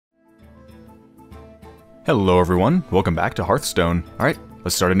Hello everyone, welcome back to Hearthstone. Alright,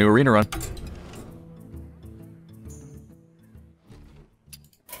 let's start a new arena run.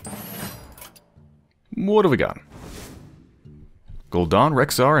 What do we got? Gul'dan,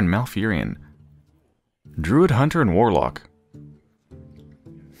 Rexxar, and Malfurion. Druid, Hunter, and Warlock.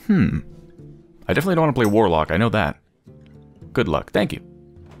 I definitely don't want to play Warlock, I know that. Good luck, thank you.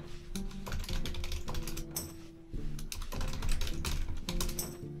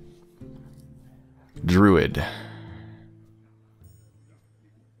 Druid.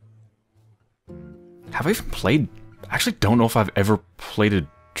 Have I even played... I actually don't know if I've ever played a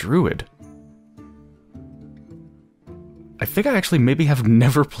Druid. I think I actually maybe have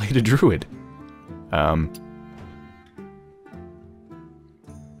never played a Druid.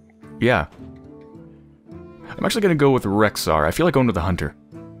 Yeah. I'm actually going to go with Rexxar. I feel like going with the Hunter.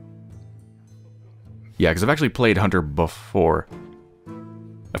 Yeah, because I've actually played Hunter before.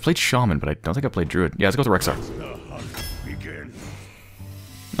 I've played Shaman, but I don't think I played Druid. Yeah, let's go with Rexxar.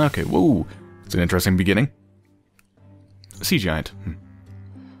 Okay, whoa. It's an interesting beginning. Sea Giant.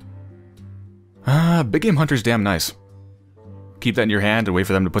 Big Game Hunter's damn nice. Keep that in your hand and wait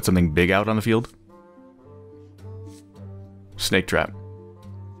for them to put something big out on the field. Snake Trap.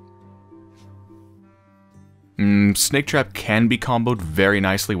 Snake Trap can be comboed very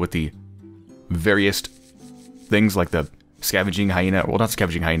nicely with the various things like the Scavenging Hyena. Well, not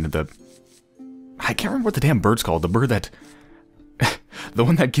Scavenging Hyena, I can't remember what the damn bird's called. The bird that... the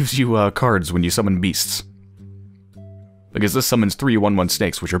one that gives you cards when you summon beasts. Because this summons 3 1/1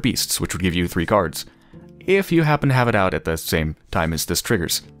 snakes, which are beasts, which would give you 3 cards. If you happen to have it out at the same time as this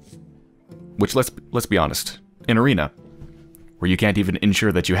triggers. Which, let's be honest, in Arena, where you can't even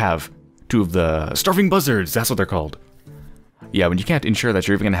ensure that you have 2 of the Starving Buzzards, that's what they're called. Yeah, when you can't ensure that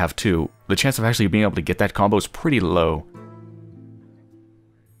you're even going to have 2, the chance of actually being able to get that combo is pretty low.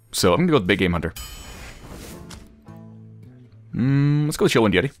 So I'm going to go with Big Game Hunter. Let's go with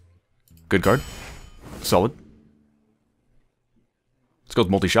Chillwind Yeti. Good card. Solid. Let's go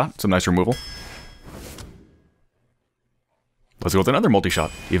with Multi-Shot, some nice removal. Let's go with another Multi-Shot,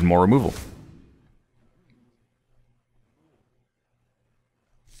 even more removal.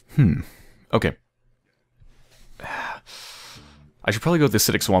 Okay. I should probably go with the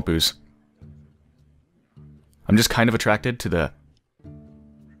Acidic Swamp Ooze. I'm just kind of attracted to the...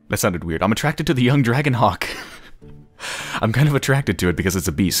 That sounded weird. I'm attracted to the Young Dragonhawk. I'm kind of attracted to it because it's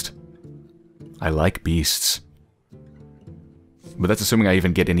a beast. I like beasts. But that's assuming I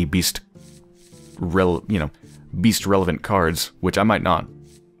even get any beast... beast-relevant cards, which I might not.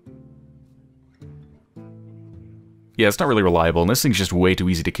 Yeah, it's not really reliable, and this thing's just way too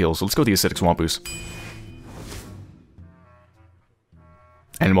easy to kill, so let's go with the Acidic Swamp Ooze.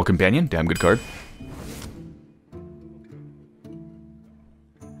 Animal Companion, damn good card.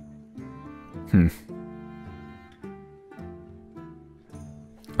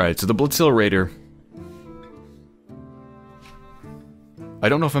 Alright, so the Blitzil Raider. I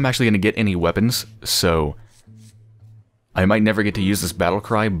don't know if I'm actually going to get any weapons, so I might never get to use this battle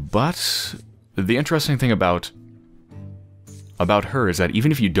cry, but the interesting thing about her is that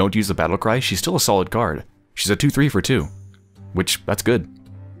even if you don't use the battle cry, she's still a solid card. She's a 2/3 for 2, which, that's good.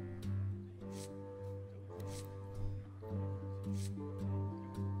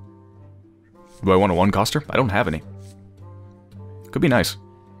 Do I want a 1-coster? I don't have any. Could be nice.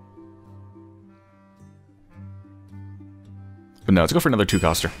 But no, let's go for another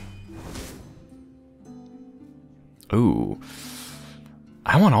 2-coster. Ooh.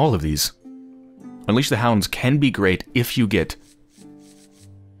 I want all of these. Unleash the Hounds can be great if you get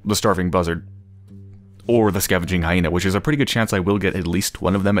the Starving Buzzard. Or the Scavenging Hyena, which is a pretty good chance I will get at least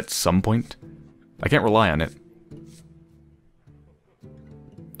one of them at some point. I can't rely on it.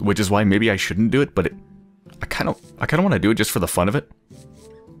 Which is why maybe I shouldn't do it, but I kind of want to do it just for the fun of it.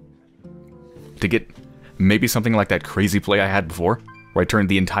 To get maybe something like that crazy play I had before, where I turned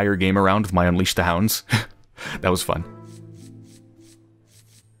the entire game around with my Unleash the Hounds. That was fun.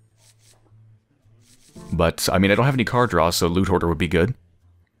 But, I mean, I don't have any card draws, so Loot Hoarder would be good.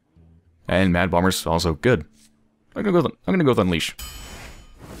 And Mad Bomber's also good. I'm gonna go with Unleash.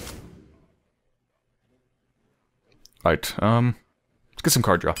 Alright, let's get some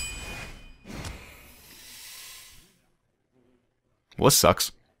card draw. Well, this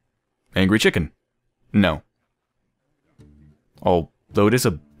sucks. Angry Chicken. No. Although it is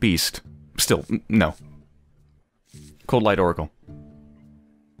a beast. Still, no. Cold Light Oracle.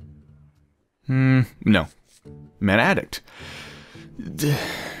 No. Mana Addict.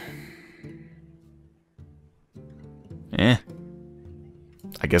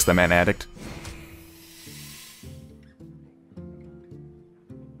 I guess the Mana Addict.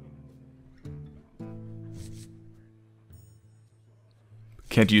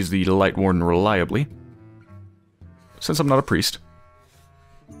 Can't use the Light Warden reliably, since I'm not a priest.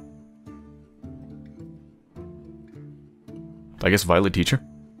 I guess Violet Teacher.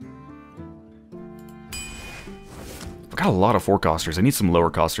 I've got a lot of 4-costers. I need some lower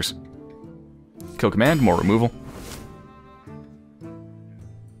costers. Kill command, more removal.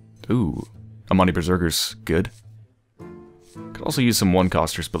 Ooh, Amani Berserker's good. Could also use some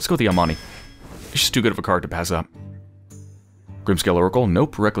 1-costers, but let's go with the Amani. It's just too good of a card to pass up. Grimscale Oracle,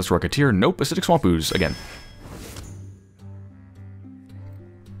 nope. Reckless Rocketeer, nope. Acidic Swamp Ooze, again.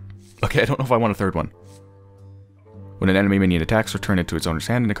 Okay, I don't know if I want a third one. When an enemy minion attacks, return it to its owner's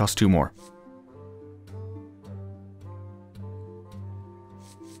hand, and it costs 2 more.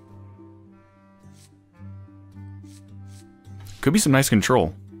 Could be some nice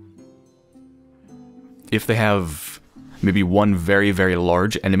control. If they have maybe one very, very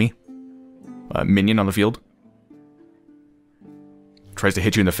large enemy minion on the field. Tries to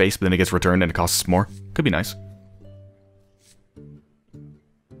hit you in the face, but then it gets returned and it costs more. Could be nice.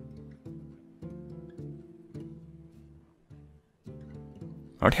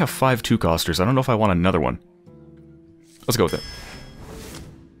 I already have 5 2-costers. I don't know if I want another one. Let's go with it.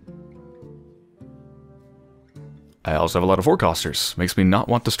 I also have a lot of 4-costers. Makes me not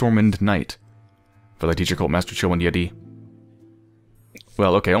want the Stormwind Knight. For the Teacher Cult, Master Chill, and Yeti.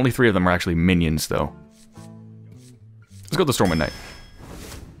 Well, okay, only 3 of them are actually minions, though. Let's go with the Stormwind Knight.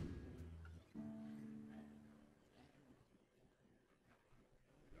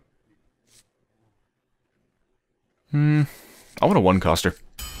 I want a 1-coster.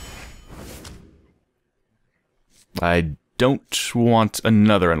 I don't want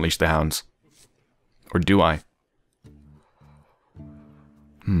another Unleash the Hounds. Or do I?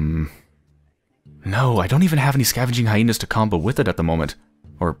 No, I don't even have any Scavenging Hyenas to combo with it at the moment.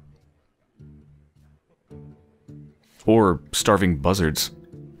 Or Starving Buzzards.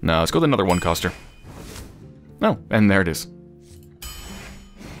 No, let's go with another 1-coster. Oh, and there it is.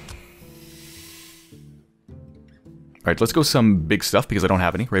 Alright, let's go some big stuff because I don't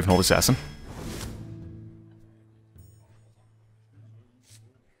have any. Ravenhold Assassin.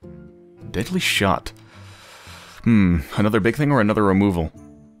 Deadly Shot. Another big thing or another removal?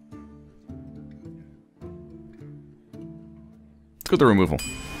 Let's go with the removal.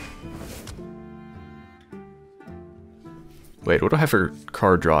 Wait, what do I have for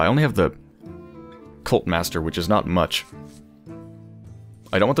card draw? I only have the Cult Master, which is not much.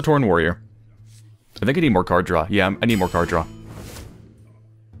 I don't want the Tauren Warrior. I think I need more card draw. Yeah, I need more card draw.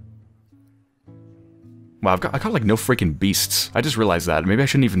 Wow, I got like no freaking beasts. I just realized that. Maybe I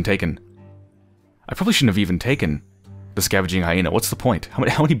shouldn't even taken... I probably shouldn't have even taken the Scavenging Hyena. What's the point?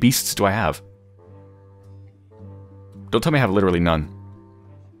 How many beasts do I have? Don't tell me I have literally none.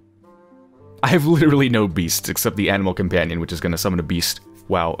 I have literally no beasts except the Animal Companion, which is going to summon a beast.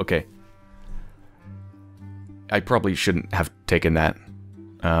 Wow, okay. I probably shouldn't have taken that.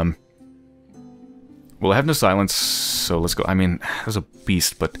 Well, I have no silence, so let's go. I mean, there's a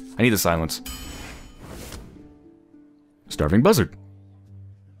beast, but I need the silence. Starving Buzzard.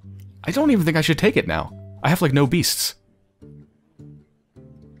 I don't even think I should take it now. I have, like, no beasts.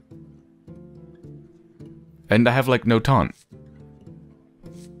 And I have, like, no taunt.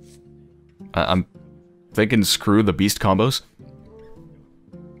 I'm thinking screw the beast combos.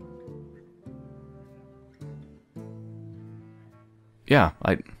 Yeah,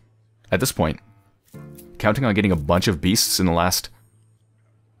 at this point, counting on getting a bunch of beasts in the last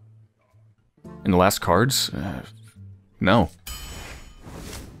cards? No.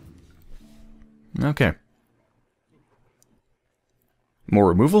 Okay. More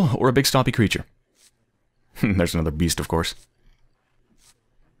removal or a big stompy creature? There's another beast, of course.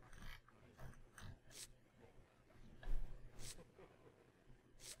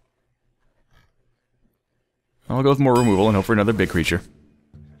 I'll go with more removal and hope for another big creature.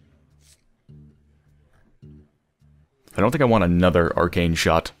 I don't think I want another Arcane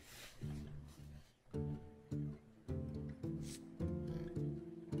Shot.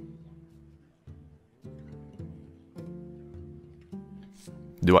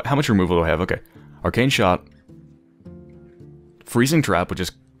 How much removal do I have? Okay. Arcane Shot. Freezing Trap, which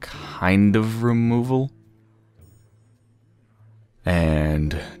is kind of removal.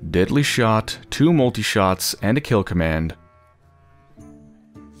 And Deadly Shot, 2 multi-shots, and a kill command.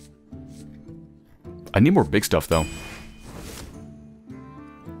 I need more big stuff, though.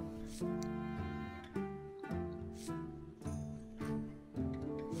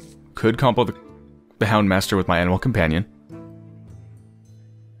 Could combo the Houndmaster with my Animal Companion.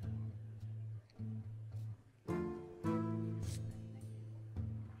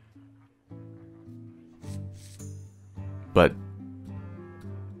 But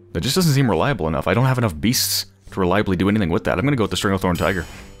That just doesn't seem reliable enough. I don't have enough beasts to reliably do anything with that. I'm gonna go with the Stranglethorn Tiger.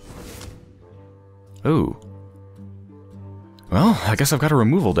 Ooh. Well, I guess I've got a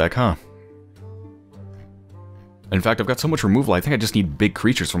removal deck, huh? In fact, I've got so much removal, I think I just need big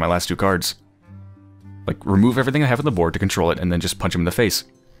creatures for my last 2 cards. Like, remove everything I have on the board to control it, and then just punch him in the face.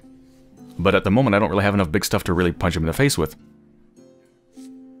 But at the moment, I don't really have enough big stuff to really punch him in the face with.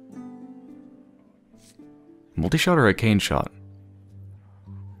 Multi-shot or Arcane Shot?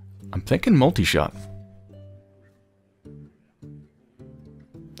 I'm thinking multi-shot.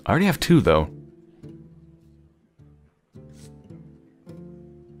 I already have 2, though.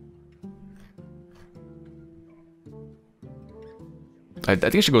 I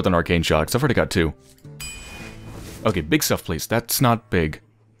think I should go with an Arcane Shot, because I've already got 2. Okay, big stuff, please. That's not big.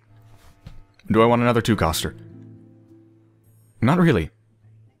 Do I want another 2-coster? Not really.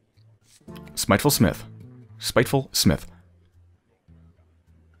 Spiteful Smith. Spiteful Smith.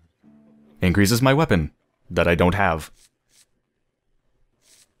 Increases my weapon that I don't have.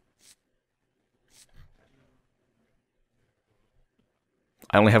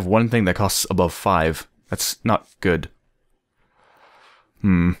 I only have 1 thing that costs above 5. That's not good.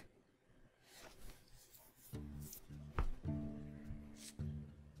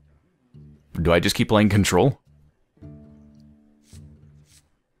 Do I just keep playing Control?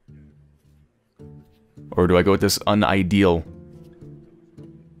 Or do I go with this unideal,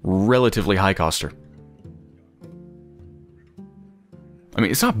 relatively high coster? I mean,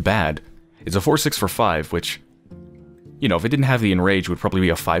 it's not bad. It's a 4-6 for 5, which, you know, if it didn't have the Enrage, would probably be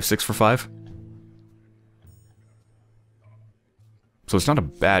a 5-6 for 5. So it's not a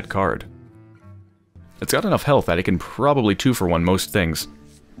bad card. It's got enough health that it can probably 2-for-1 most things.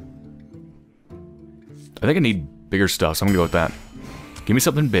 I think I need bigger stuff, so I'm gonna go with that. Give me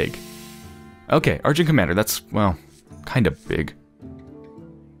something big. Okay, Argent Commander, that's, well, kind of big.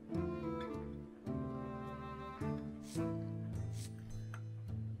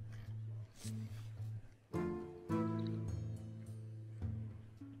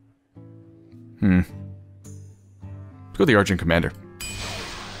 Let's go with the Argent Commander.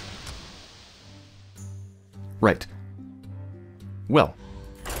 Right. Well,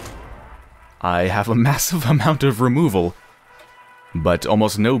 I have a massive amount of removal, but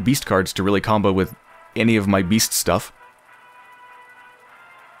almost no beast cards to really combo with any of my beast stuff.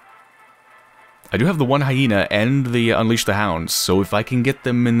 I do have the 1 Hyena and the Unleash the Hounds, so if I can get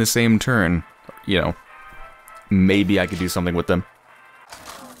them in the same turn, you know, maybe I could do something with them.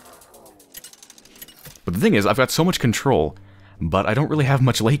 But the thing is, I've got so much control, but I don't really have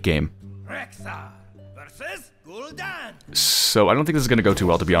much late game. So I don't think this is going to go too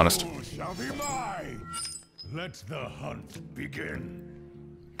well, to be honest. Let the hunt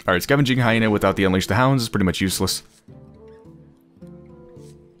begin. Alright, Scavenging Hyena without the Unleash the Hounds is pretty much useless.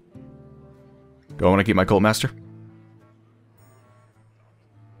 Do I want to keep my Cult Master?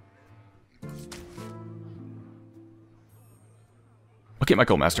 I'll keep my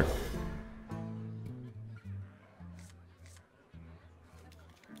Cult Master.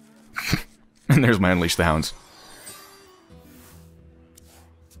 And there's my Unleash the Hounds.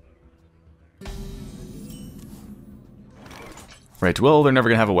 Right, well, they're never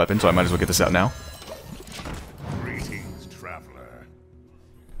gonna have a weapon, so I might as well get this out now. Greetings, traveler.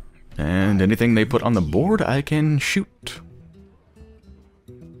 And anything they put on the board, I can shoot.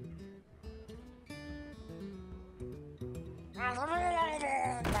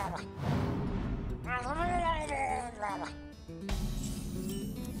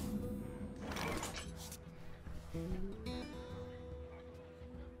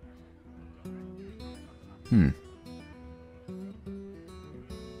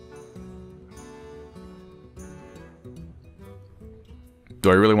 Do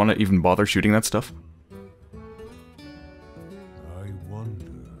I really want to even bother shooting that stuff? I wonder.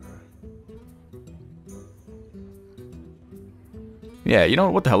 Yeah, you know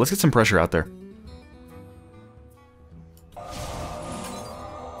what the hell, let's get some pressure out there.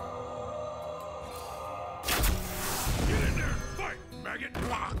 Get in there, fight, maggot.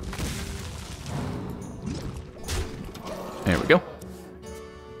 There we go.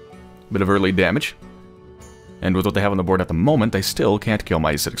 Bit of early damage. And with what they have on the board at the moment, they still can't kill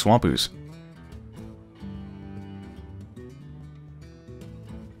my Acidic Swamp Ooze.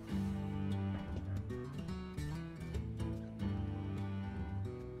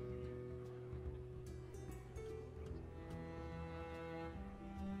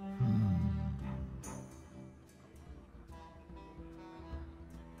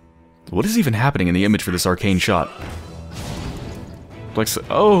 What is even happening in the image for this arcane shot? Like,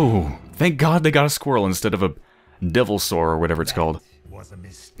 oh, thank God they got a squirrel instead of a devil sore or whatever it's called. was a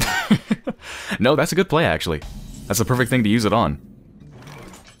mistake. No, that's a good play, actually. That's the perfect thing to use it on.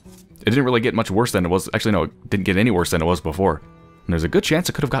 It didn't really get much worse than it was. Actually, no, it didn't get any worse than it was before. And there's a good chance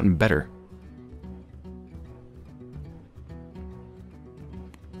it could have gotten better.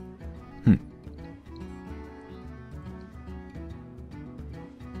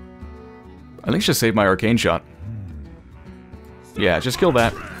 I think I should save my arcane shot. Yeah, just kill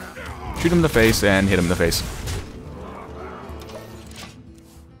that. Shoot him in the face and hit him in the face.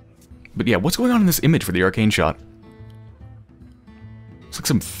 But yeah, what's going on in this image for the arcane shot? It's like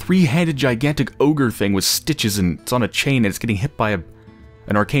some three-handed gigantic ogre thing with stitches, and it's on a chain and it's getting hit by an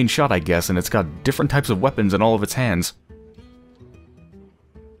arcane shot, I guess, and it's got different types of weapons in all of its hands.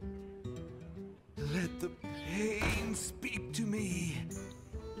 Let the pain speak to me.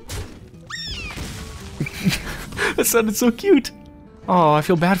 That sounded so cute. Oh, I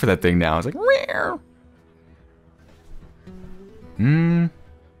feel bad for that thing now. It's like, rare.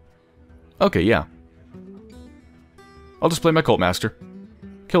 Okay, yeah. I'll just play my Cult Master.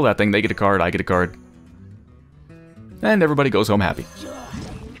 Kill that thing, they get a card, I get a card. And everybody goes home happy.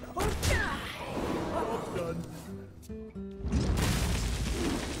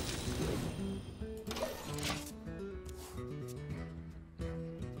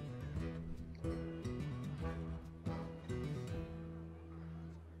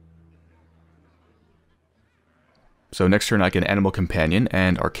 So next turn I get Animal Companion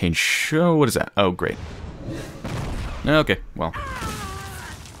and Arcane Show. What is that? Oh, great. Okay, well.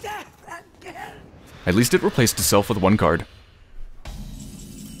 At least it replaced itself with one card.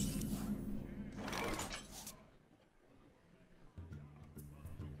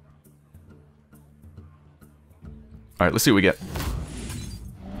 Alright, let's see what we get.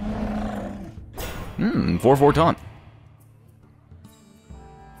 4/4 taunt.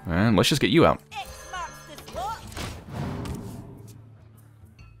 And let's just get you out.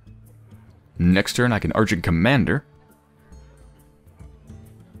 Next turn I can Argent Commander.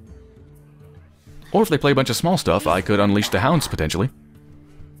 Or if they play a bunch of small stuff, I could Unleash the Hounds, potentially.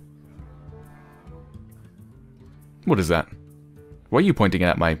 What is that? Why are you pointing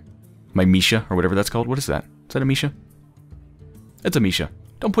at my Misha, or whatever that's called? What is that? Is that a Misha? It's a Misha.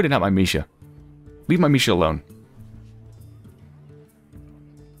 Don't point it at my Misha. Leave my Misha alone.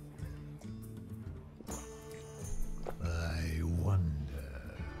 I wonder.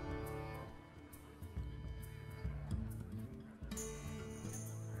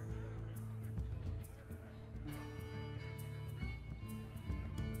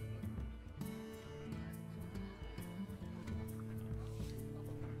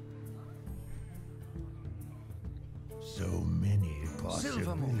 So many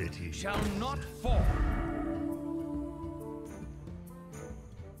possibilities. Shall not fall.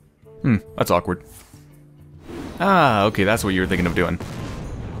 That's awkward. Ah, okay, that's what you were thinking of doing.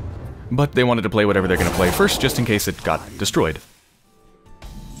 But they wanted to play whatever they're going to play first, just in case it got destroyed.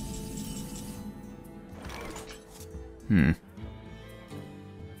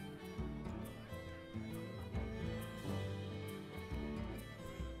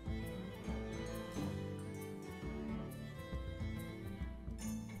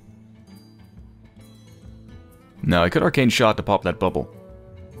 No, I could Arcane Shot to pop that bubble.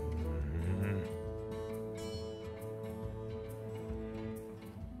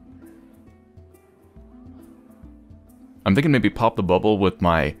 I'm thinking maybe pop the bubble with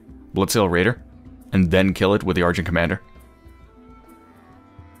my Bloodsail Raider, and then kill it with the Argent Commander.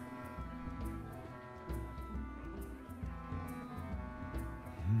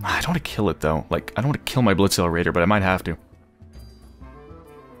 I don't want to kill it, though. Like, I don't want to kill my Bloodsail Raider, but I might have to.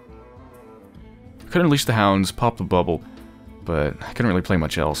 I could Unleash the Hounds, pop the bubble, but I couldn't really play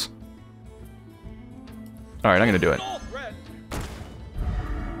much else. Alright, I'm gonna do it.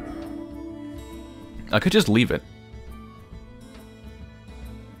 I could just leave it.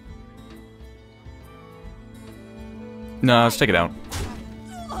 No, let's take it out.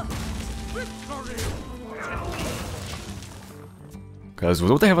 Because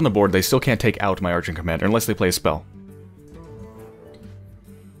with what they have on the board, they still can't take out my Argent Commander unless they play a spell.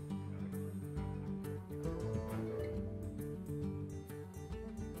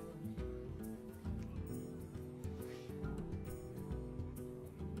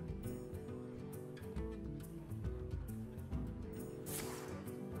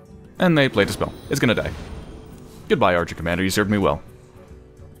 And they played a spell. It's gonna die. Goodbye, Argent Commander. You served me well.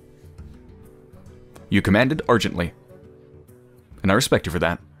 You commanded argently. And I respect you for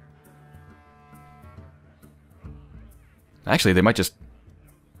that. Actually, they might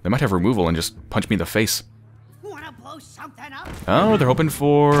have removal and just punch me in the face. Wanna blow something up? Oh, they're hoping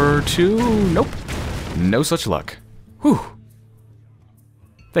for 2. Nope. No such luck. Whew.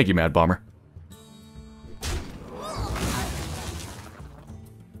 Thank you, Mad Bomber.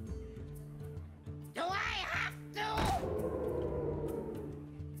 Do I have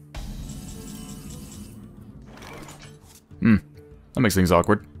to? That makes things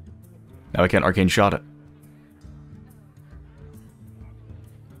awkward. Now I can't arcane shot it.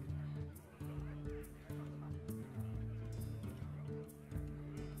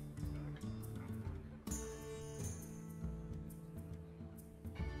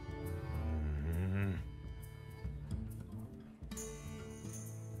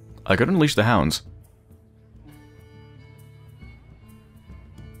 I could unleash the hounds.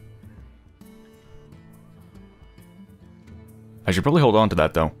 I should probably hold on to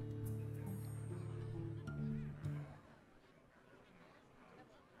that, though.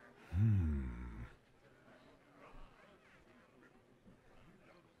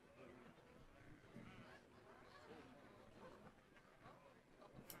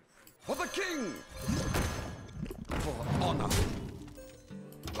 For the king! For honor!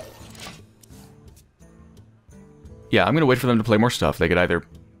 Yeah, I'm gonna wait for them to play more stuff. They could either...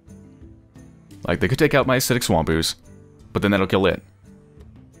 Like, they could take out my acidic swamp ooze, but then that'll kill it.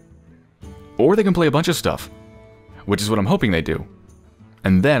 Or they can play a bunch of stuff, which is what I'm hoping they do.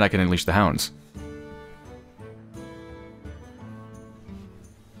 And then I can unleash the hounds.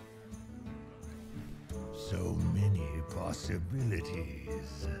 So many possibilities.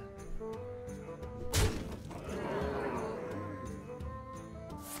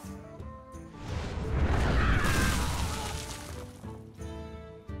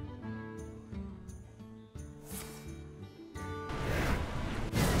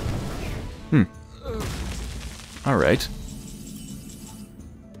 Alright.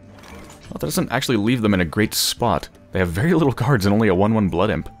 Well, that doesn't actually leave them in a great spot. They have very little cards and only a 1/1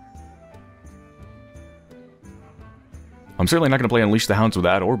 Blood Imp. I'm certainly not going to play Unleash the Hounds with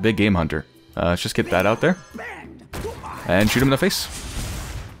that, or Big Game Hunter. Let's just get that out there. And shoot him in the face.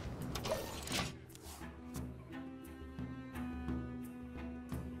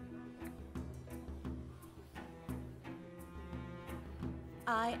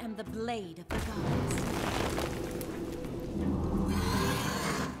 I am the blade of the gods.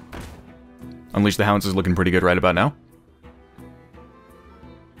 Unleash the Hounds is looking pretty good right about now.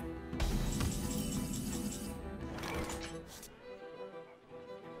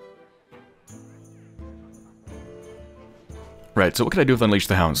 Right, so what can I do with Unleash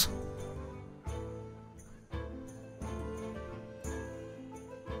the Hounds?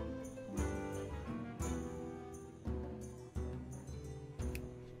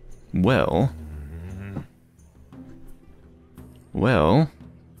 Well...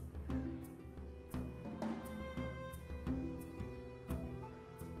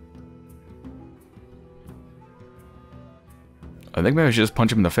 I think maybe I should just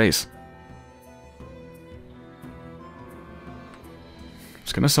punch him in the face.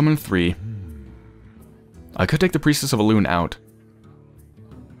 Just gonna summon 3. I could take the Priestess of Elune out.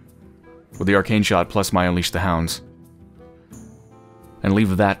 With the Arcane Shot plus my Unleash the Hounds. And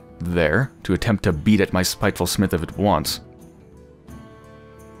leave that there to attempt to beat at my Spiteful Smith if it wants.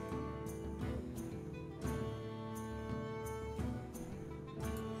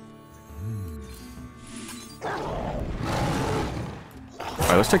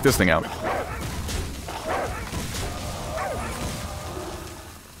 Alright, let's take this thing out.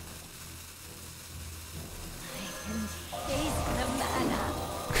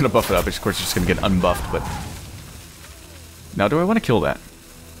 Gonna buff it up, of course it's just gonna get unbuffed, but... Now, do I want to kill that?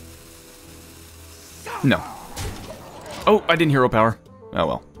 No. Oh, I didn't hero power. Oh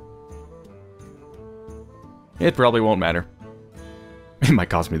well. It probably won't matter. It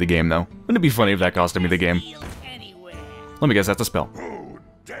might cost me the game, though. Wouldn't it be funny if that costed me the game? Let me guess, that's a spell.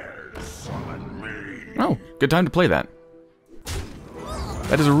 Oh, good time to play that.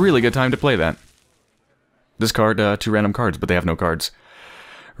 That is a really good time to play that. Discard 2 random cards, but they have no cards.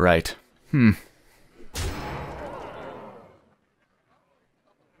 Right. Whew,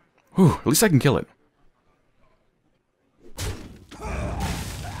 at least I can kill it.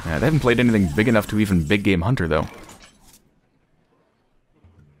 Yeah, they haven't played anything big enough to even Big Game Hunter, though.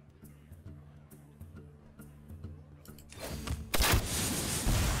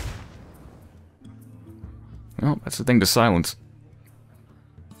 Well, that's the thing to silence.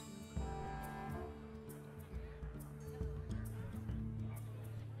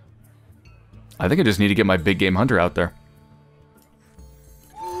 I think I just need to get my Big Game Hunter out there.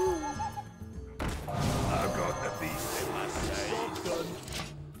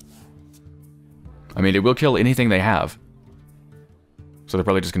 I mean, it will kill anything they have. So they're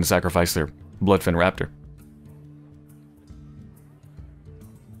probably just going to sacrifice their Bloodfin Raptor.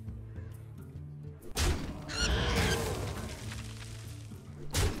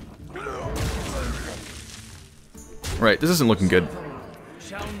 Alright, this isn't looking good.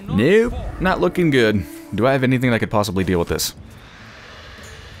 Nope, not looking good. Do I have anything that could possibly deal with this?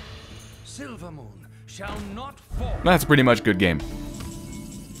 Silver Moon shall not fall. That's pretty much good game.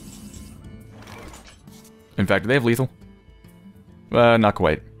 In fact, do they have lethal? Not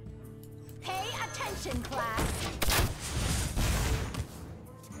quite. Pay attention, class.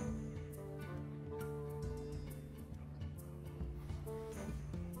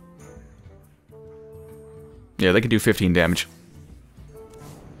 Yeah, they can do 15 damage.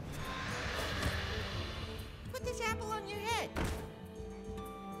 Put this apple on your head.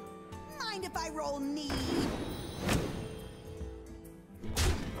 Mind if I roll knee?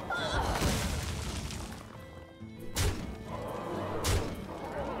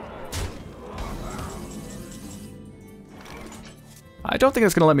 I don't think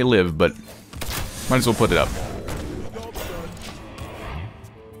it's gonna let me live, but might as well put it up.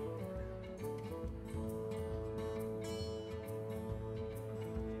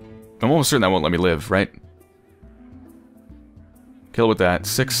 I'm almost certain that won't let me live, right? Kill with that.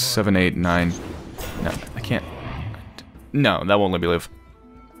 6, 7, 8, 9. No, I can't. No, that won't let me live.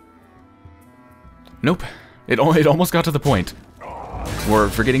 Nope. It almost got to the point where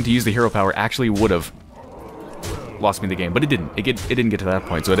forgetting to use the hero power actually would have lost me the game, but it didn't. It didn't get to that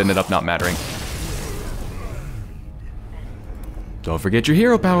point, so it ended up not mattering. Don't forget your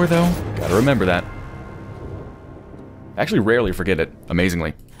hero power, though. Gotta remember that. I actually rarely forget it,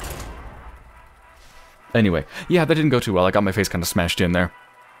 amazingly. Anyway, yeah, that didn't go too well. I got my face kind of smashed in there.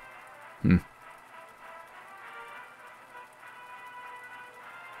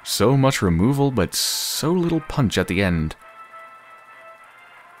 So much removal, but so little punch at the end.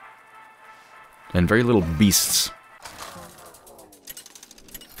 And very little beasts.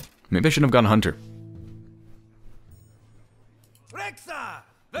 Maybe I shouldn't have gone Hunter. Rexa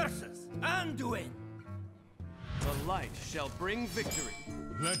versus Anduin. The light shall bring victory.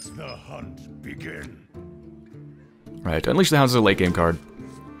 Let the hunt begin. Right, Unleash the Hounds is a late game card.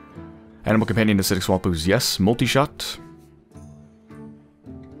 Animal Companion Acidic Swamp Ooze, yes. Multi-shot.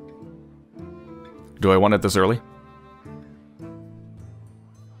 Do I want it this early?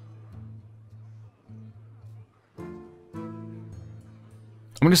 I'm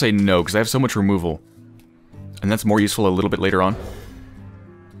gonna say no, because I have so much removal. And that's more useful a little bit later on.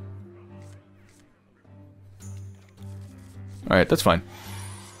 Alright, that's fine.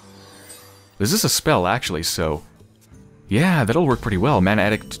 Is this a spell, actually, so... Yeah, that'll work pretty well. Mana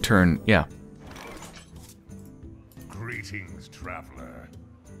Addict turn, yeah. Greetings, traveler.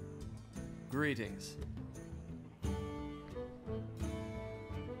 Greetings.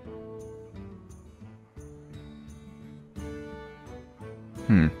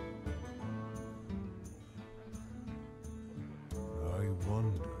 I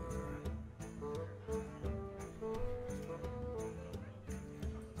wonder.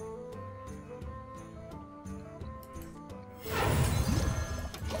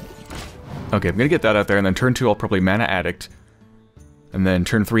 Okay, I'm gonna get that out there, and then turn 2 I'll probably Mana Addict. And then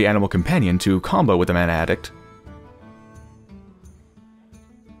turn 3 Animal Companion to combo with the Mana Addict.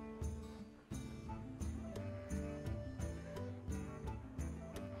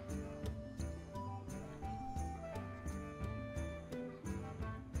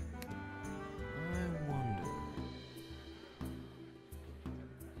 I wonder.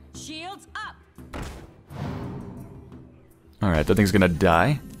 Shields up. Alright, that thing's gonna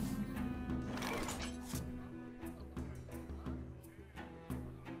die.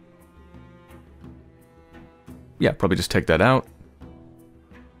 Yeah, probably just take that out.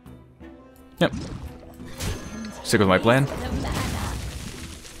 Yep. Stick with my plan.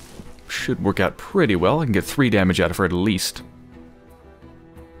 Should work out pretty well. I can get 3 damage out of her at least.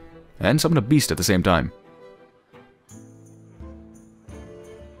 And summon a beast at the same time.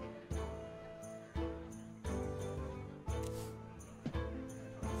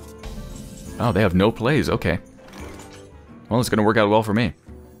 Oh, they have no plays. Okay. Well, it's gonna work out well for me.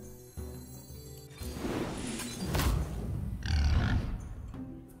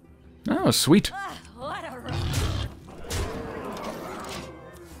 Oh, sweet. What a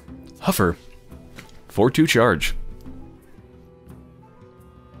Huffer. 4-2 charge.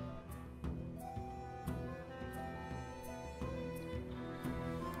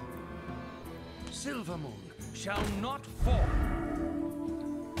 Silver Moon shall not fall.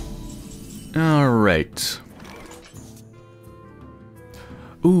 Alright.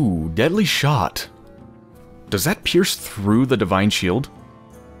 Ooh, Deadly Shot. Does that pierce through the Divine Shield?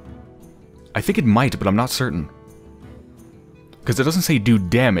 I think it might, but I'm not certain. Because it doesn't say do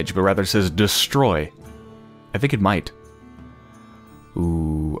damage, but rather says destroy. I think it might.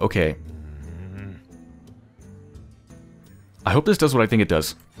 Ooh, okay. I hope this does what I think it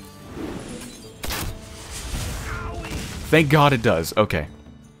does. Thank God it does. Okay.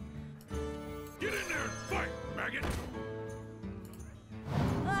 Get in there and fight, maggot!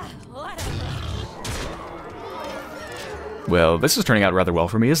 Whatever. Well, this is turning out rather well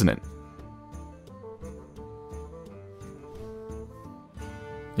for me, isn't it?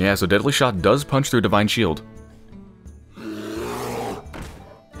 Yeah, so Deadly Shot does punch through Divine Shield.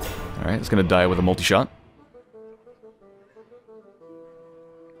 Alright, it's gonna die with a multi-shot.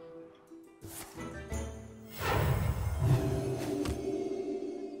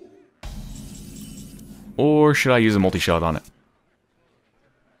 Or should I use a multi-shot on it?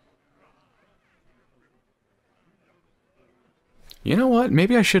 You know what?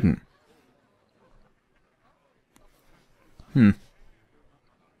 Maybe I shouldn't. I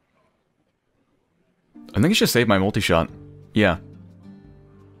think I should save my multi-shot. Yeah.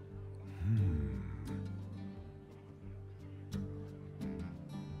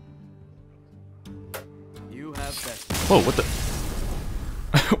 You have best. Whoa, what the...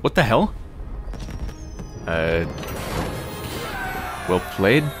 what the hell? Well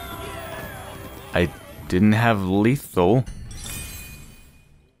played. I didn't have lethal.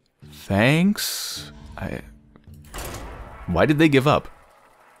 Thanks. Why did they give up?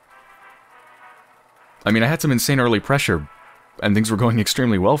 I mean, I had some insane early pressure, and things were going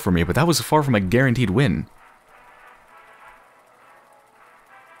extremely well for me, but that was far from a guaranteed win.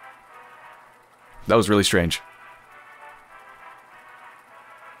 That was really strange.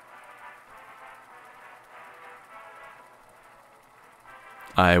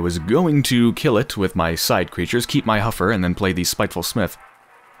 I was going to kill it with my side creatures, keep my Huffer, and then play the Spiteful Smith.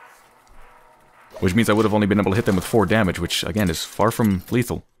 Which means I would have only been able to hit them with 4 damage, which, again, is far from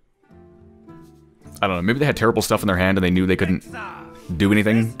lethal. I don't know, maybe they had terrible stuff in their hand and they knew they couldn't do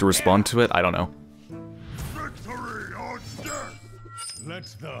anything to respond to it? I don't know. Victory or death! Let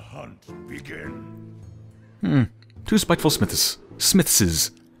the hunt begin. 2 Spiteful Smiths.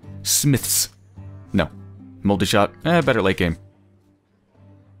 Smiths. No. Multi-shot. Better late game.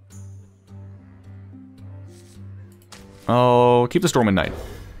 Oh, keep the Storm Knight.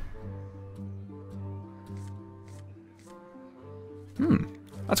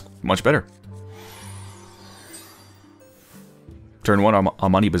 That's much better. Turn 1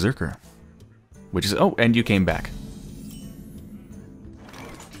 Amani Berserker. Which is... Oh, and you came back.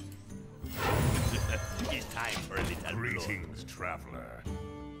 It's time for a little greetings, traveler.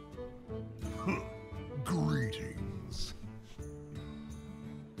 Greetings.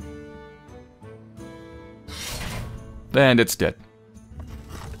 And it's dead.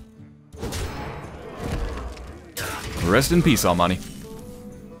 Rest in peace, Almani.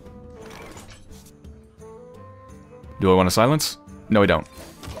 Do I want to silence? No, I don't.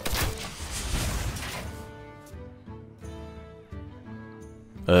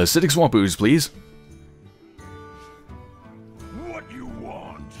 Acidic Swamp Ooze, please. What you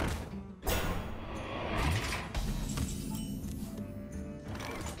want?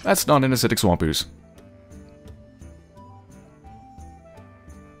 That's not an Acidic Swamp Ooze.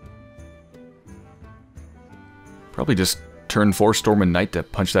 Probably just turn 4 Storm and Knight to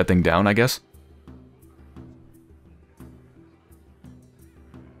punch that thing down, I guess.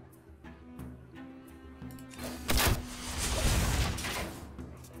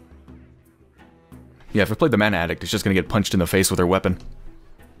 Yeah, if I played the Mana Addict, it's just gonna get punched in the face with her weapon.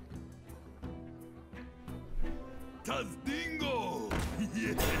 Tazdingo!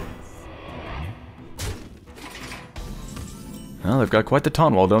 Yes! Well, they've got quite the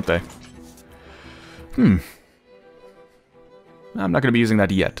taunt wall, don't they? I'm not gonna be using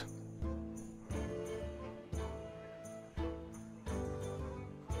that yet.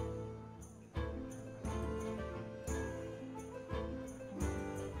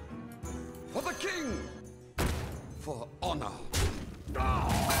 For the king! For honor!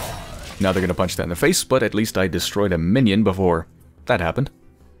 Now they're gonna punch that in the face, but at least I destroyed a minion before that happened.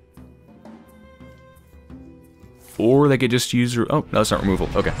 Or they could just use... Oh, no, it's not removal.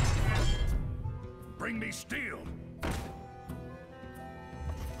 Okay. Bring me steel!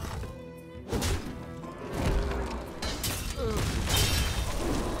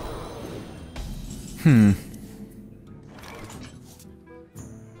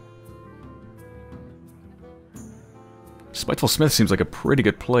 Spiteful Smith seems like a pretty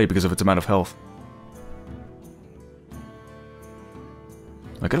good play because of its amount of health.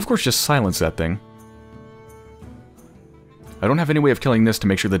 I could, of course, just silence that thing. I don't have any way of killing this to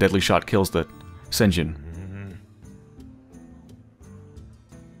make sure the Deadly Shot kills the Senjin.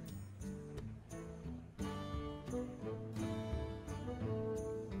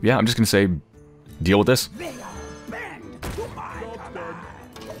 Yeah, I'm just gonna say, deal with this. They are banned to done.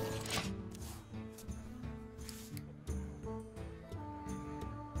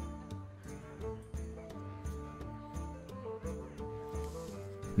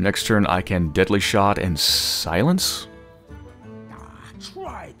 Next turn, I can Deadly Shot and Silence?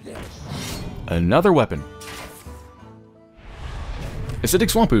 Try this. Another weapon. Acidic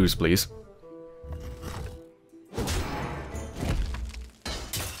Swamp Ooze, please.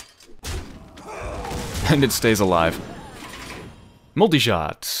 And it stays alive.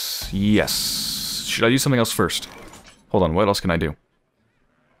 Multi-shot. Yes. Should I do something else first? Hold on, what else can I do?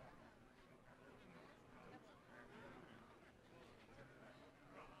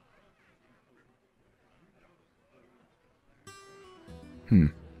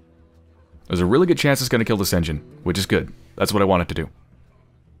 There's a really good chance it's going to kill this engine, which is good. That's what I want it to do.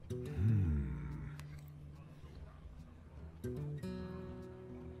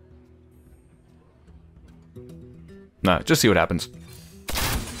 Nah, just see what happens.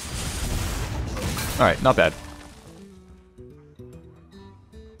 Alright, not bad.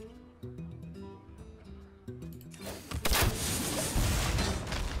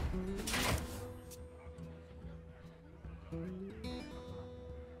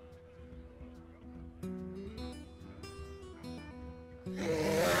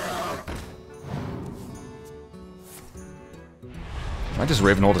 I just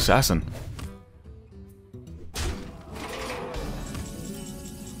Ravenhold Assassin.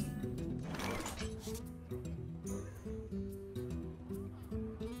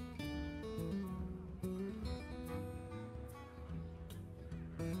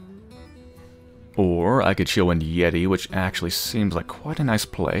 Or I could Chill Wind Yeti, which actually seems like quite a nice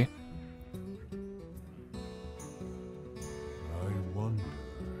play. I wonder.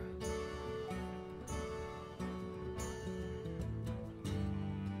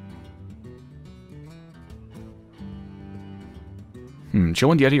 Chill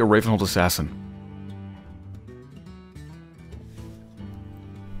Wind Yeti or Ravenhold Assassin?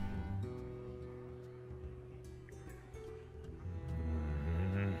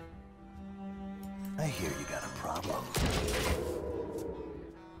 I hear you got a problem.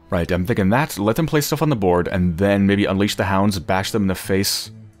 Right, I'm thinking that, let them play stuff on the board, and then maybe unleash the hounds, bash them in the face.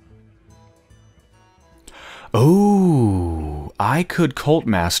 Oh, I could Cult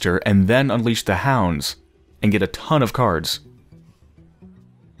Master and then unleash the hounds and get a ton of cards.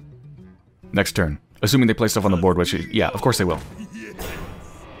 Next turn. Assuming they play stuff on the board, which, yeah, of course they will.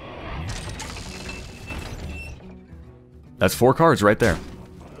 That's 4 cards right there.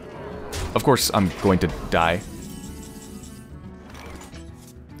 Of course, I'm going to die.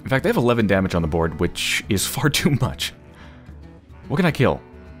 In fact, they have 11 damage on the board, which is far too much. What can I kill?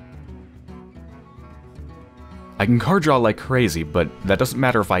 I can card draw like crazy, but that doesn't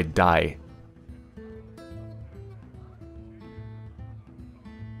matter if I die.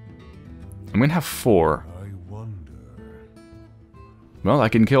 I'm gonna have 4. I wonder. Well, I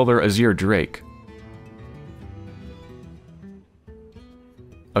can kill their Azir Drake.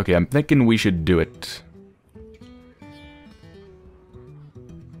 Okay, I'm thinking we should do it.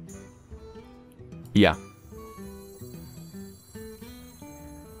 Yeah.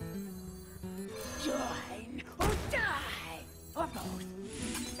 Join or die, or both.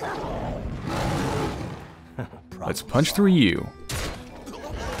 Let's punch through you.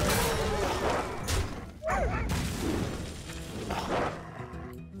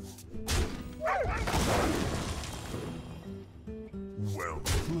 Well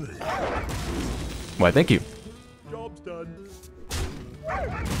played. Why, thank you. Job's done.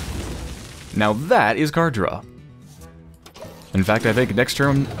 Now that is card draw. In fact, I think next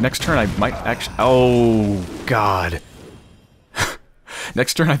turn I might actually... Oh, God.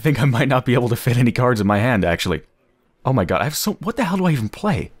 Next turn I think I might not be able to fit any cards in my hand, actually. Oh my God, I have so... What the hell do I even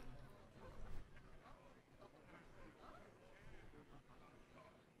play?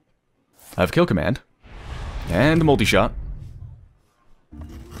 I have Kill Command. And a multi-shot.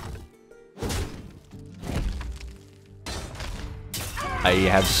 I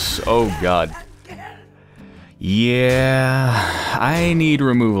have... Oh, God. Yeah... I need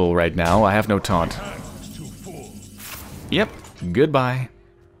removal right now. I have no taunt. Hands too full. Yep. Goodbye.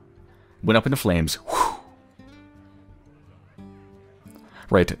 Went up into flames. Whew.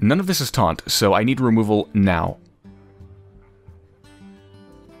 Right. None of this is taunt, so I need removal now.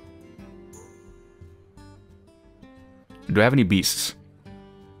 Do I have any beasts?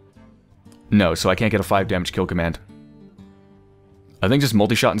 No, so I can't get a 5 damage kill command. I think just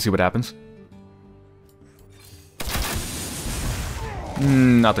multi-shot and see what happens.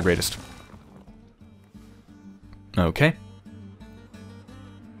 Not the greatest. Okay.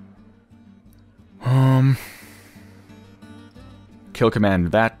 kill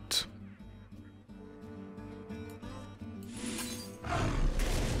command that.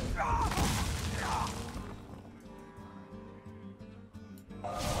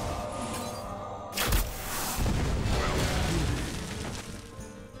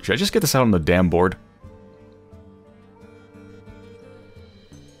 Should I just get this out on the damn board?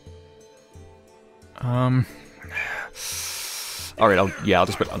 Alright, I'll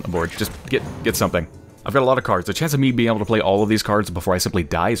just put it on the board. Just get something. I've got a lot of cards. The chance of me being able to play all of these cards before I simply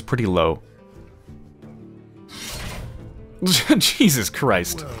die is pretty low. Jesus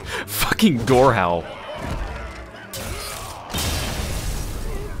Christ. Fucking Gorehowl.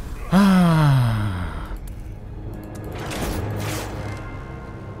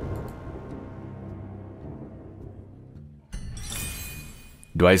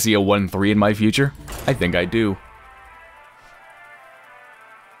 Do I see a 1-3 in my future? I think I do.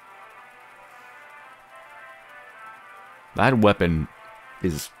 That weapon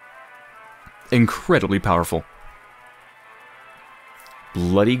is incredibly powerful.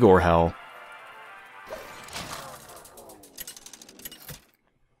 Bloody Gorehowl.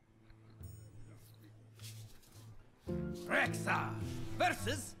 Rexa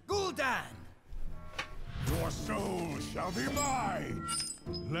versus Gul'dan. Your soul shall be mine.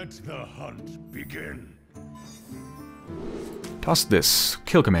 Let the hunt begin. Toss this.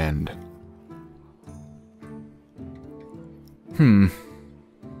 Kill command.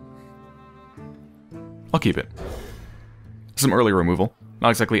 I'll keep it. Some early removal. Not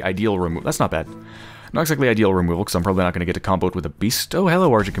exactly ideal removal. That's not bad. Not exactly ideal removal, because I'm probably not going to get to combo it with a beast. Oh,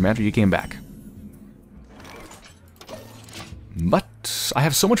 hello, Argent Commander. You came back. But I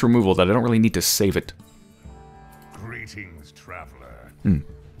have so much removal that I don't really need to save it. Greetings, traveler.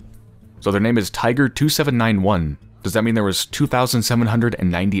 So their name is Tiger2791. Does that mean there was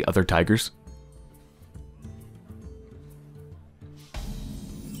 2,790 other tigers?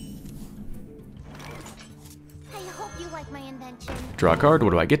 Draw a card. What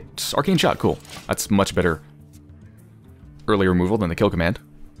do I get? Arcane Shot. Cool. That's much better early removal than the kill command.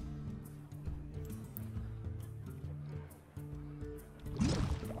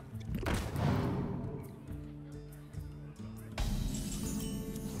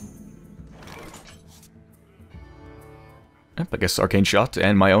 Yep, I guess Arcane Shot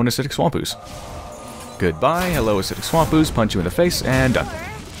and my own Acidic Swamp Ooze. Goodbye. Hello, Acidic Swamp Ooze. Punch you in the face and done.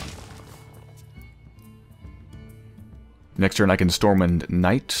 Next turn I can Stormwind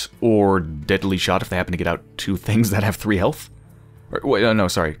Knight or Deadly Shot if they happen to get out two things that have 3 health. Or, wait, no,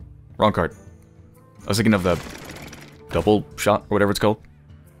 sorry. Wrong card. I was thinking of the Double Shot or whatever it's called.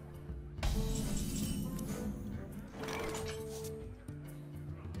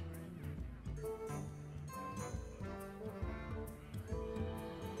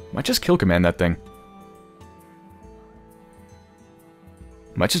 Might just kill command that thing.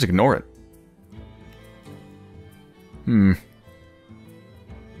 Might just ignore it.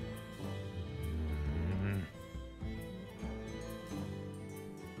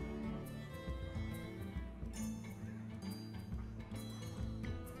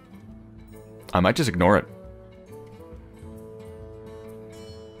 I might just ignore it.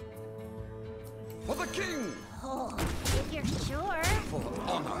 For the king! Oh, if you're sure. For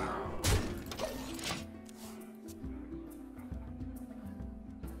honor!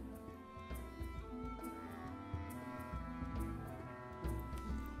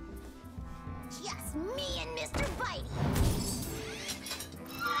 Just me and Mr. Bitey.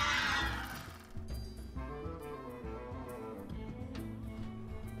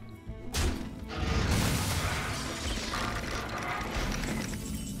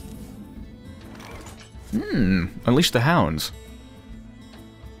 Unleash the Hounds.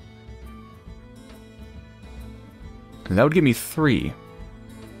 And that would give me 3.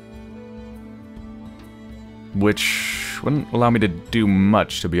 Which wouldn't allow me to do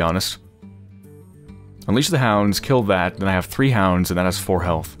much, to be honest. Unleash the Hounds, kill that, then I have 3 Hounds, and that has 4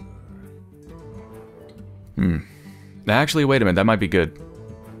 health. Actually, wait a minute, that might be good.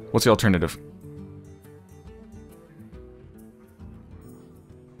 What's the alternative?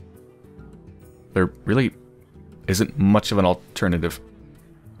 There really isn't much of an alternative.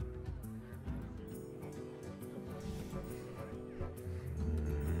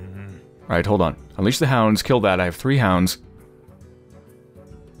 Alright, hold on. Unleash the Hounds, kill that, I have 3 Hounds.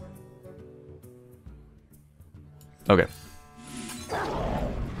 Okay.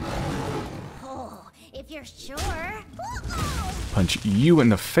 Oh, if you're sure. Punch you in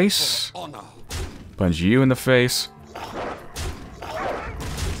the face. Honor! Punch you in the face.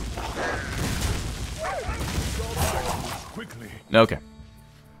 Quickly. Okay.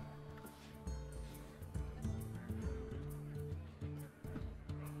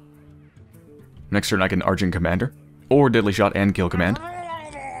 Next turn I can Argent Commander. Or Deadly Shot and Kill Command. I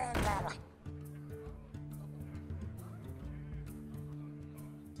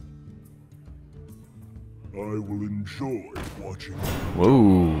will enjoy watching.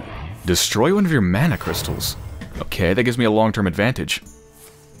 Whoa. Destroy one of your mana crystals. Okay, that gives me a long-term advantage.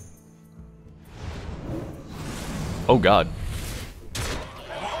 Oh god.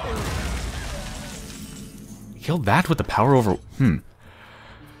 Kill that with the power over...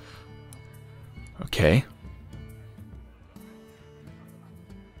 Okay.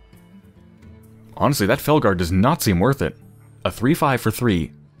 Honestly, that Felguard does not seem worth it. A 3/5 for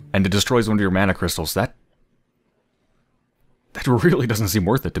 3, and it destroys one of your mana crystals. That really doesn't seem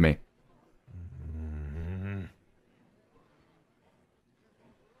worth it to me.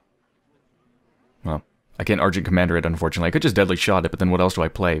 Well, I can't Argent Commander it, unfortunately. I could just Deadly Shot it, but then what else do I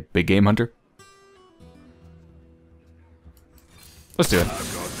play? Big Game Hunter? Let's do it.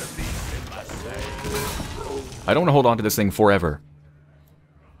 I don't want to hold on to this thing forever.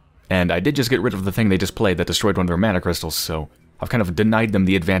 And I did just get rid of the thing they just played that destroyed one of their mana crystals, so I've kind of denied them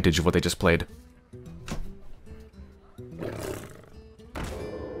the advantage of what they just played.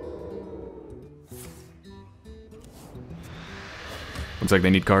 Looks like they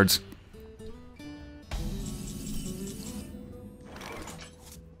need cards.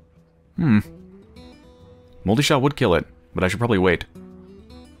 Multi-shot would kill it, but I should probably wait.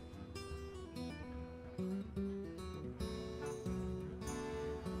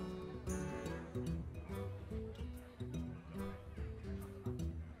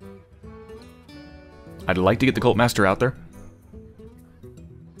 I'd like to get the Cult Master out there.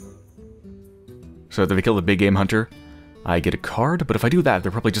 So if they kill the Big Game Hunter, I get a card, but if I do that,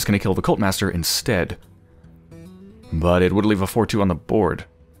 they're probably just going to kill the Cult Master instead. But it would leave a 4/2 on the board.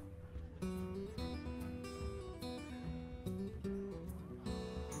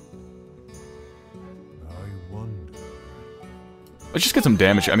 Let's just get some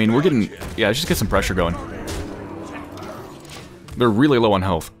damage. I mean, we're getting... Yeah, let's just get some pressure going. They're really low on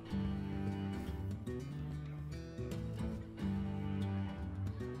health.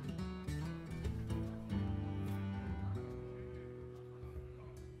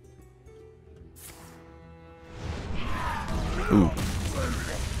 Ooh.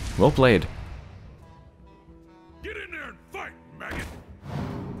 Well played. Get in there and fight, maggot.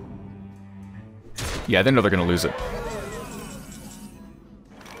 Yeah, they know they're gonna lose it.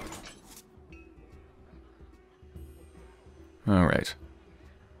 Alright.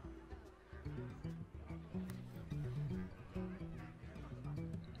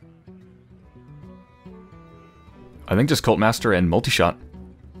 I think just Cult Master and Multi-Shot.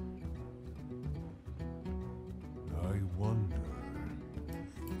 I wonder.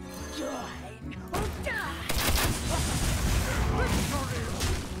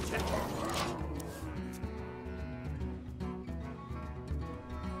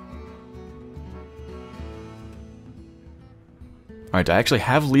 Alright, I actually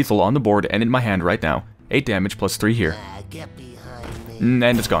have lethal on the board and in my hand right now. 8 damage plus 3 here. Get behind me.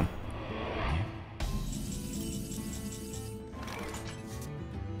 And it's gone.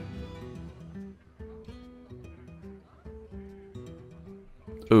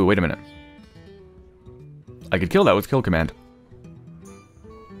 Ooh, wait a minute. I could kill that with Kill Command.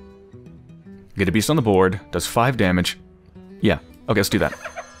 Get a beast on the board, does 5 damage. Yeah, okay, let's do that.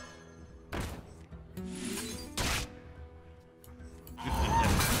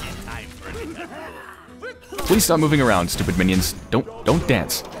 Please stop moving around, stupid minions. Don't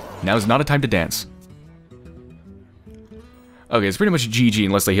dance. Now is not a time to dance. Okay, it's pretty much GG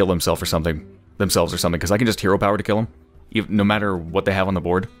unless they heal themselves or something, because I can just hero power to kill them, no matter what they have on the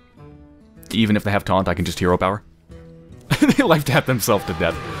board. Even if they have taunt, I can just hero power. They life tap themselves to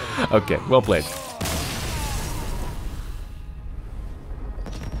death. Okay, well played.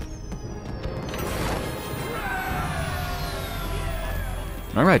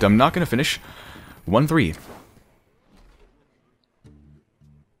 Alright, I'm not gonna finish 1-3.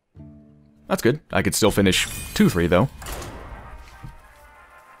 That's good. I could still finish 2-3 though.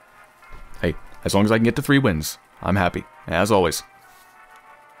 Hey, as long as I can get to 3 wins, I'm happy, as always.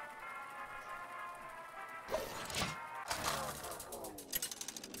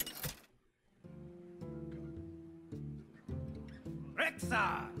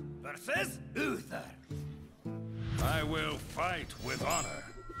 Rexar versus Uther. I will fight with honor.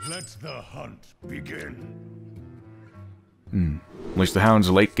 Let the hunt begin. Unleash the Hounds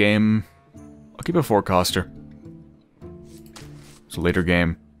late game. I'll keep it a 4-coster. It's a later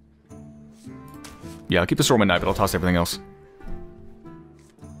game. Yeah, I'll keep the Stormwind Knight, but I'll toss everything else.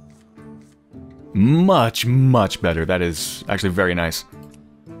 Much, much better. That is actually very nice.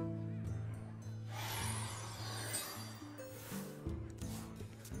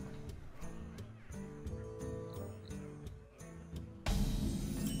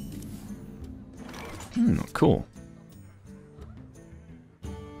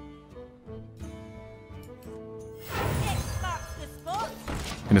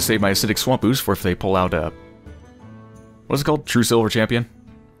 Gonna save my acidic swamp boost for if they pull out a... What is it called? True Silver Champion?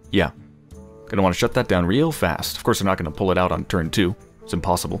 Yeah. Gonna want to shut that down real fast. Of course, they're not gonna pull it out on turn 2. It's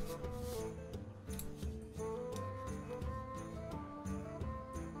impossible.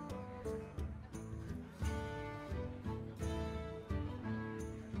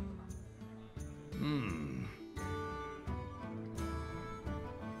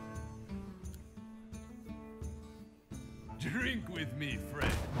 Drink with me,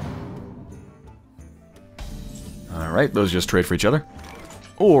 friend. Alright, those just trade for each other.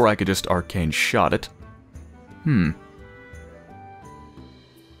 Or I could just arcane shot it.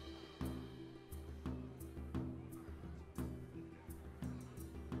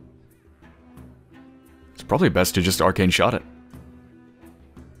 It's probably best to just arcane shot it.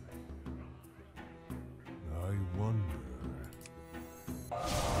 I wonder.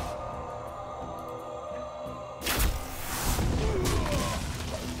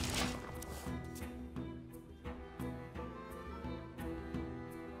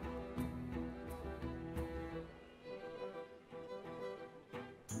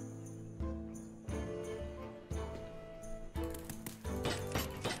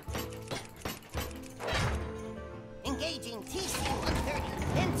 Engaging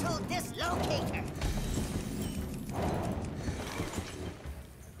TC-130 mental dislocator.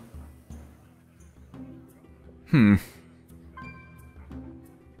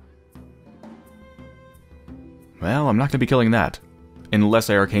 Well, I'm not going to be killing that. Unless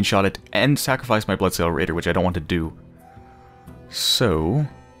I arcane shot it and sacrifice my Blood Raider, which I don't want to do. So...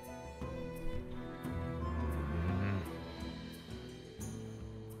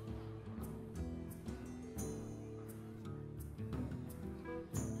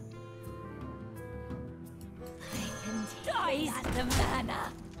 Dies the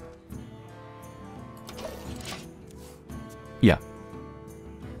mana. yeah.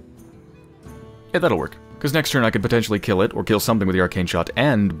 Yeah, that'll work. Because next turn I could potentially kill it, or kill something with the arcane shot,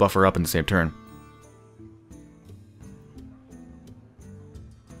 and buffer up in the same turn.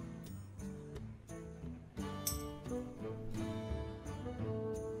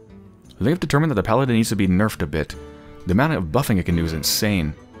 I think I've determined that the Paladin needs to be nerfed a bit. The amount of buffing it can do is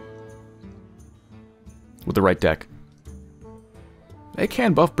insane. With the right deck. It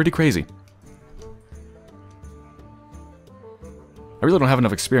can buff pretty crazy. I really don't have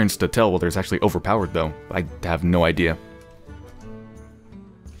enough experience to tell whether it's actually overpowered, though. I have no idea.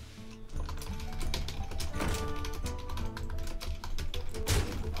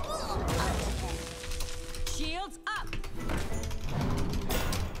 Shields up.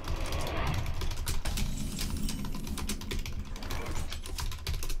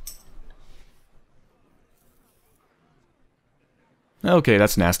 Okay,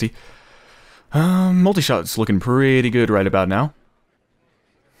 that's nasty. Multi-shot's looking pretty good right about now.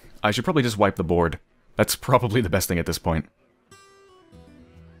 I should probably just wipe the board. That's probably the best thing at this point.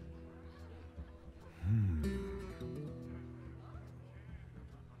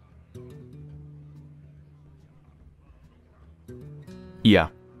 Yeah.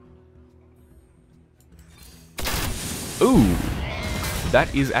 Ooh!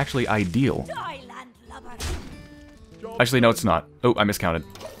 That is actually ideal. Die, landlubber. Actually, no, it's not. Oh, I miscounted.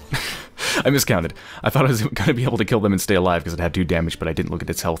 I miscounted. I thought I was going to be able to kill them and stay alive because it had 2 damage, but I didn't look at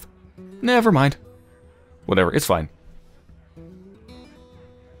its health. Never mind. Whatever, it's fine.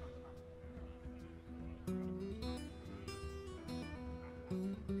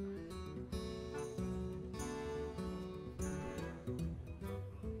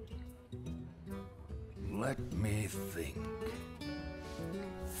 Let me think.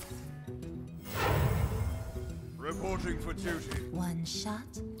 Reporting for duty. One shot.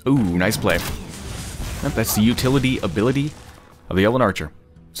 Ooh, nice play. Yep, that's the utility ability of the Elven Archer.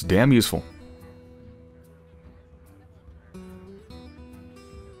 It's damn useful.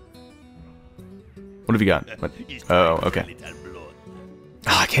 What have you got? What? Oh, okay.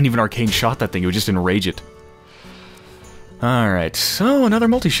 Ah, I can't even arcane shot that thing, it would just enrage it. Alright, so another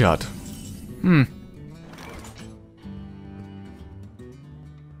multi-shot.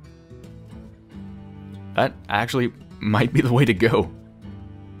 That actually might be the way to go.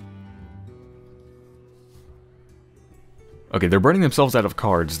 Okay, they're burning themselves out of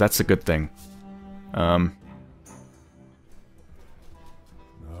cards. That's a good thing. I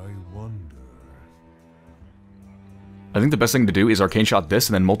wonder. I think the best thing to do is arcane shot this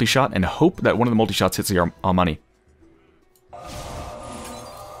and then multi-shot and hope that one of the multi-shots hits the Armani.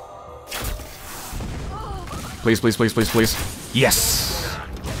 Please, please, please, please, please. Yes!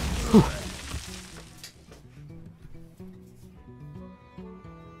 Whew.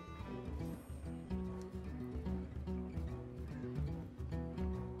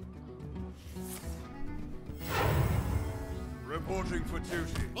 Reporting for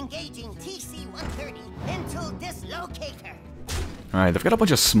duty. Engaging TC-130 into dislocator. Alright, they've got a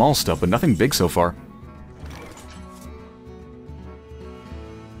bunch of small stuff, but nothing big so far.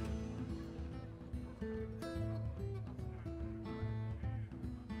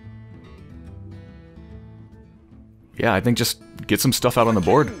 Yeah, I think just get some stuff out on the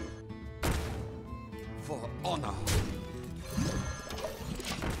board. For honor.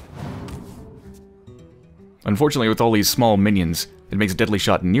 Unfortunately, with all these small minions, it makes Deadly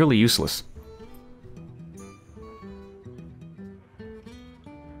Shot nearly useless.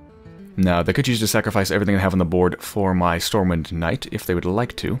 Now, they could choose to sacrifice everything they have on the board for my Stormwind Knight, if they would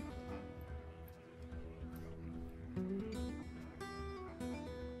like to.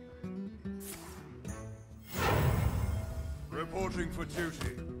 Reporting for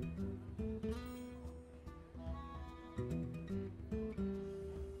duty.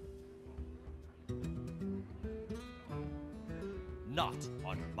 Not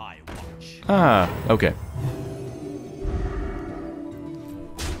on my watch. Ah, okay.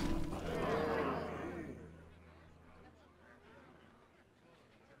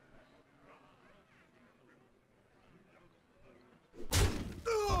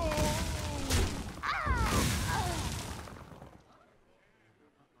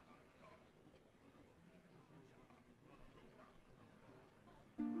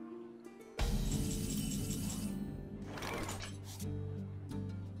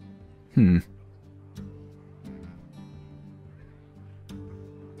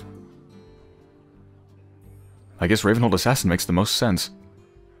 I guess Ravenhold Assassin makes the most sense.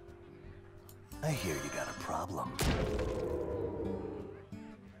 I hear you got a problem.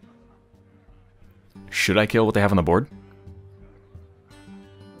 Should I kill what they have on the board?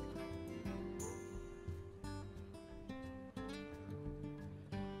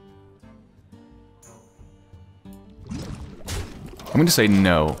 I'm going to say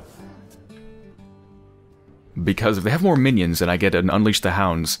no. Because if they have more minions and I get an Unleash the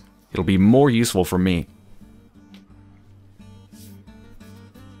Hounds, it'll be more useful for me.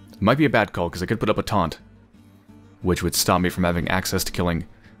 It might be a bad call, because I could put up a taunt, which would stop me from having access to killing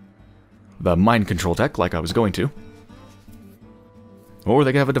the mind control tech like I was going to. Or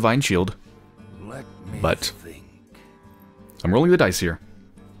they could have a Divine Shield. Let me But think. I'm rolling the dice here.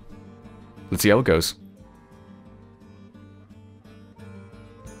 Let's see how it goes.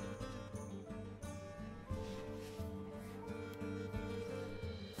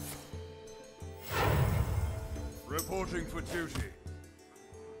 Reporting for duty.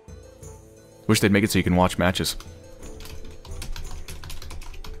 Wish they'd make it so you can watch matches.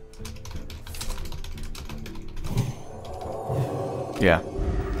 Yeah.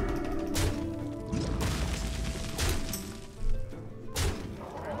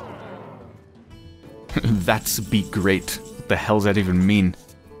 That's be great. What the hell does that even mean?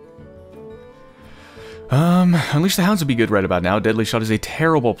 Unleash the Hounds would be good right about now. Deadly Shot is a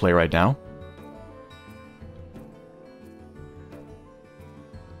terrible play right now.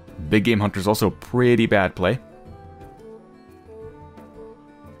 Big Game Hunter's also a pretty bad play.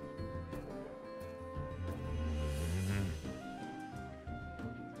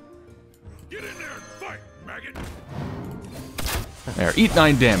 Get in there and fight, maggot. There, eat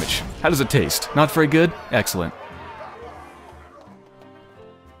 9 damage. How does it taste? Not very good? Excellent.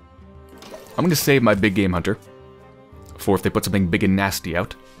 I'm going to save my Big Game Hunter for if they put something big and nasty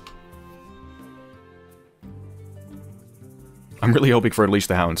out. I'm really hoping for Unleash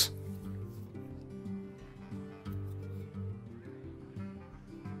the Hounds.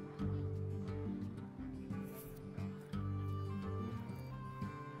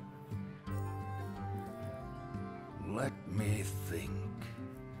 Let me think.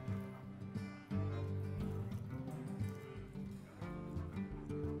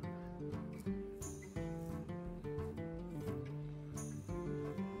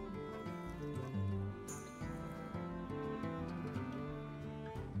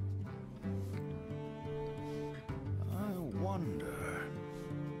 I wonder.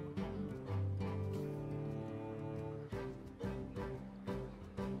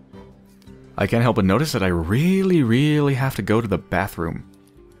 I can't help but notice that I really have to go to the bathroom.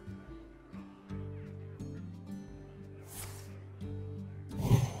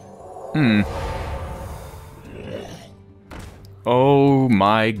 Oh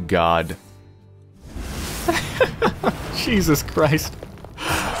my god. Jesus Christ.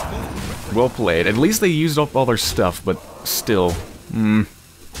 Well played. At least they used up all their stuff, but still.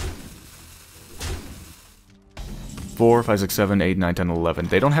 4, 5, 6, 7, 8, 9, 10, 11.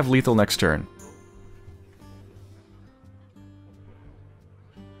 They don't have lethal next turn.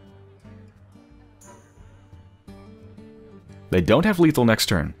 They don't have lethal next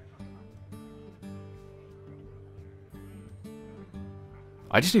turn.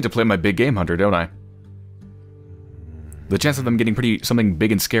 I just need to play my big game hunter, don't I? The chance of them getting something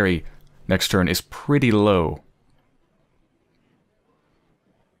big and scary next turn is pretty low.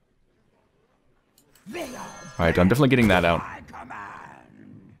 Alright, I'm definitely getting that out.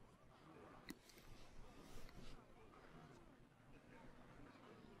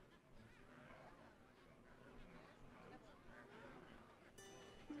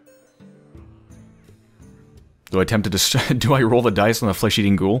 Do I attempt to do I roll the dice on the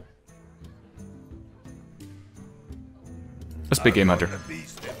flesh-eating ghoul? Let's big game hunter.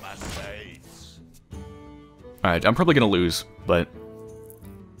 Alright, I'm probably gonna lose, but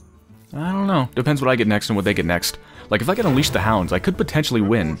I don't know. Depends what I get next and what they get next. Like, if I can unleash the hounds, I could potentially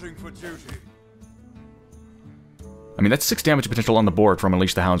win. I mean, that's 6 damage potential on the board from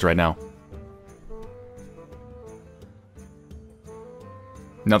Unleash the Hounds right now.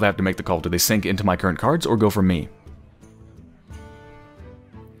 Now they have to make the call. Do they sink into my current cards or go for me?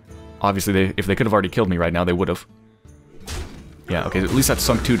 Obviously, if they could have already killed me right now, they would have. Yeah, okay, at least that's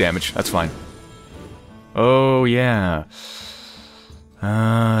sunk 2 damage. That's fine. Oh, yeah.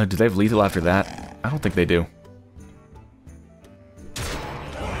 Do they have lethal after that? I don't think they do.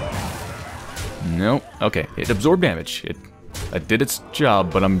 Nope. Okay, it absorbed damage. It did its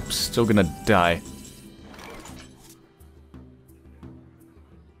job, but I'm still gonna die.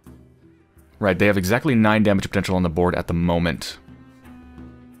 Right, they have exactly 9 damage potential on the board at the moment.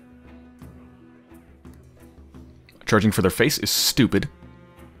 Charging for their face is stupid.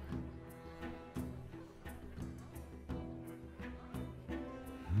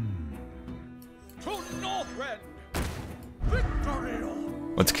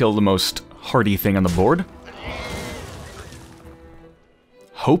 Let's kill the most hardy thing on the board.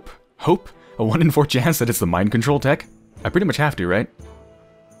 Hope? Hope? A 1 in 4 chance that it's the mind control tech? I pretty much have to, right?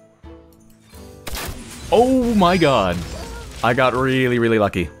 Oh my god. I got really, really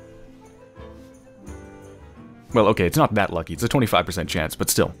lucky. Well, okay, it's not that lucky. It's a 25% chance, but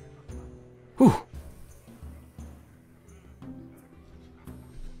still. Whew.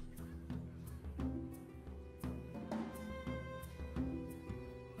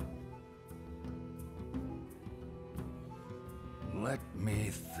 Let me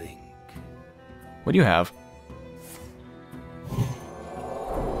think. What do you have?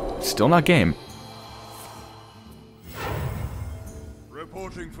 Still not game.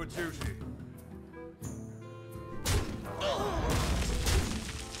 Reporting for duty.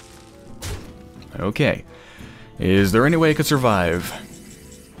 Okay. Is there any way I could survive?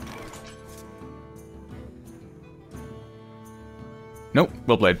 Nope.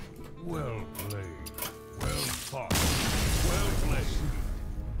 Well played. Well played. Well fought. Well played.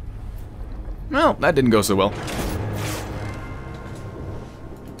 Well, that didn't go so well.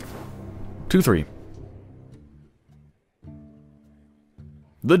 2-3.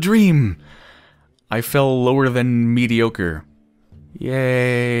 The dream! I fell lower than mediocre.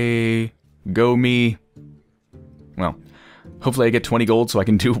 Yay! Go me. Well, hopefully I get 20 gold so I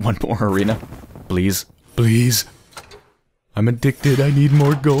can do one more arena. Please. Please. I'm addicted. I need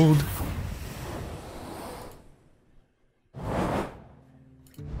more gold.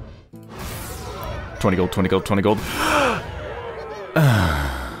 $20 gold, 20 gold, 20 gold.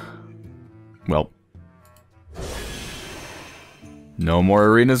 Well. No more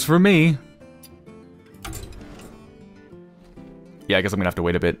arenas for me. Yeah, I guess I'm gonna have to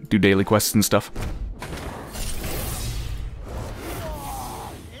wait a bit. Do daily quests and stuff.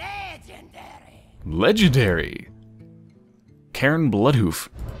 Legendary. Legendary. Cairn Bloodhoof.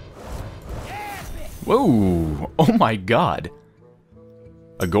 Whoa! Oh my god.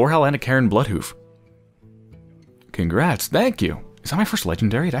 A Gorehowl and a Cairn Bloodhoof. Congrats, thank you. Is that my first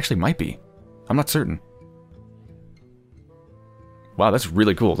legendary? It actually might be. I'm not certain. Wow, that's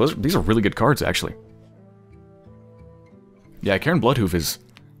really cool. These are really good cards, actually. Yeah, Cairn Bloodhoof is...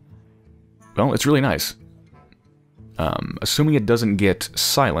 well, it's really nice. Assuming it doesn't get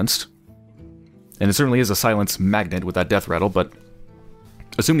silenced. And it certainly is a silence magnet with that death rattle, but...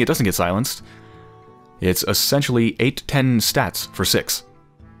 assuming it doesn't get silenced, it's essentially 8-10 stats for 6.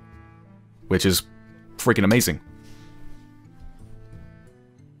 Which is freaking amazing.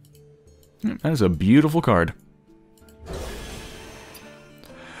 That is a beautiful card.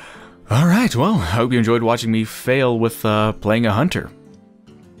 Alright, well, I hope you enjoyed watching me fail with playing a hunter.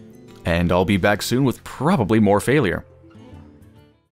 And I'll be back soon with probably more failure.